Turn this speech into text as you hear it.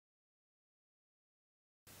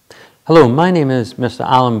Hello, my name is Mr.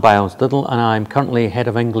 Alan Biles-Liddell and I'm currently Head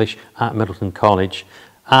of English at Myddelton College.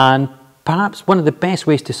 And perhaps one of the best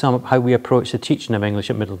ways to sum up how we approach the teaching of English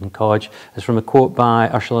at Myddelton College is from a quote by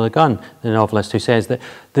Ursula Le Guin, the novelist, who says that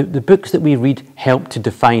the books that we read help to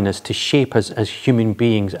define us, to shape us as human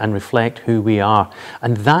beings and reflect who we are.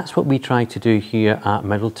 And that's what we try to do here at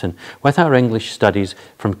Myddelton with our English studies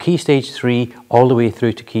from Key Stage 3 all the way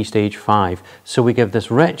through to Key Stage 5. So we give this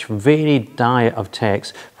rich, varied diet of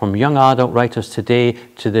texts from young adult writers today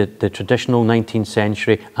to the traditional 19th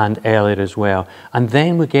century and earlier as well. And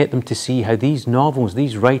then we get them to see how these novels,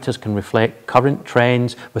 these writers can reflect current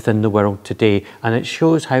trends within the world today. And it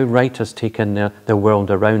shows how writers take in the world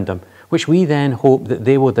around them, which we then hope that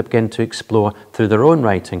they will begin to explore through their own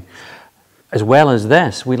writing. As well as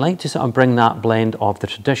this, we like to sort of bring that blend of the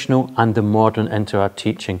traditional and the modern into our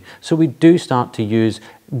teaching. So we do start to use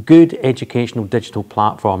good educational digital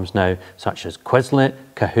platforms now, such as Quizlet,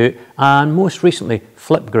 Kahoot, and most recently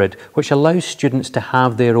Flipgrid, which allows students to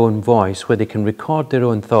have their own voice, where they can record their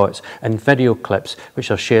own thoughts in video clips,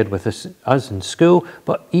 which are shared with us in school,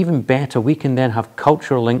 but even better, we can then have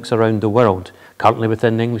cultural links around the world. Currently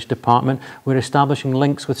within the English department, we're establishing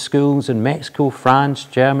links with schools in Mexico, France,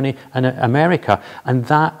 Germany and America, and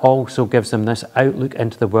that also gives them this outlook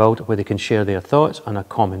into the world where they can share their thoughts on a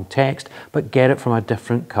common text, but get it from a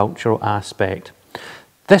different cultural aspect.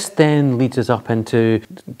 This then leads us up into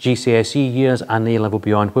GCSE years and A-level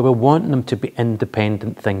beyond, where we're wanting them to be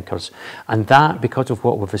independent thinkers. And that, because of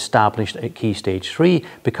what we've established at Key Stage 3,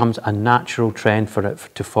 becomes a natural trend for it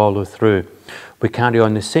to follow through. We carry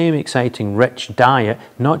on the same exciting, rich diet,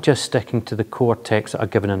 not just sticking to the core texts that are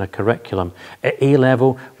given in a curriculum. At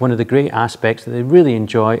A-level, one of the great aspects that they really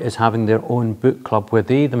enjoy is having their own book club, where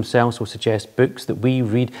they themselves will suggest books that we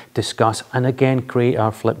read, discuss, and again create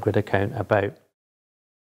our Flipgrid account about.